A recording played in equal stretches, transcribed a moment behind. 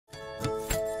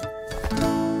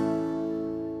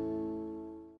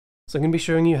So I'm going to be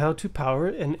showing you how to power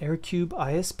an AirCube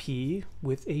ISP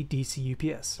with a DC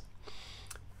UPS.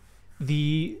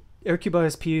 The AirCube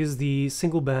ISP is the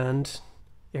single band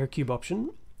AirCube option,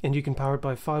 and you can power it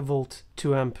by 5 volt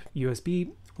 2 amp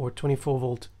USB or 24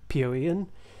 volt PoE in.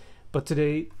 But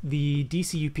today the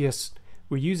DC UPS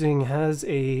we're using has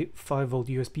a 5 volt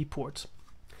USB port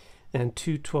and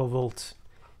two 12 volt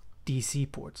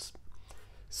DC ports.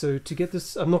 So to get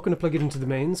this, I'm not going to plug it into the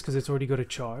mains because it's already got a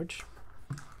charge.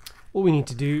 All we need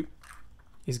to do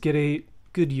is get a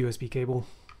good USB cable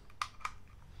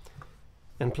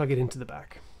and plug it into the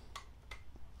back.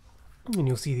 And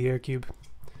you'll see the AirCube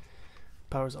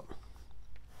powers up.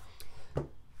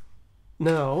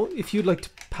 Now, if you'd like to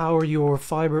power your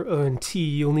Fibre ONT,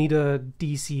 you'll need a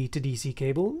DC to DC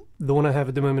cable. The one I have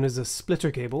at the moment is a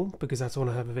splitter cable because that's the one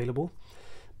I have available.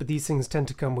 But these things tend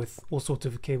to come with all sorts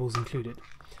of cables included.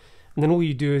 And then all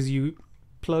you do is you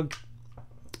plug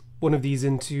one of these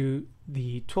into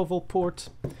the 12 volt port,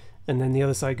 and then the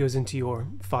other side goes into your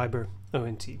Fibre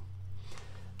ONT.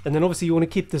 And then obviously you want to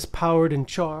keep this powered and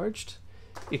charged.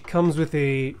 It comes with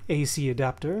a AC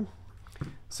adapter,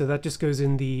 so that just goes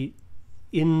in the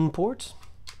in port,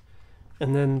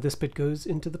 and then this bit goes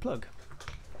into the plug.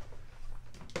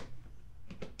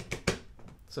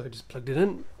 So I just plugged it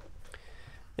in,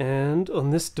 and on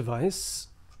this device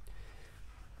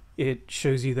it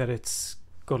shows you that it's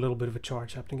got a little bit of a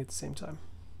charge happening at the same time.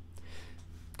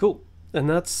 Cool, and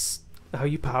that's how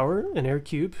you power an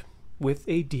AirCube with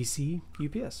a DC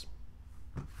UPS.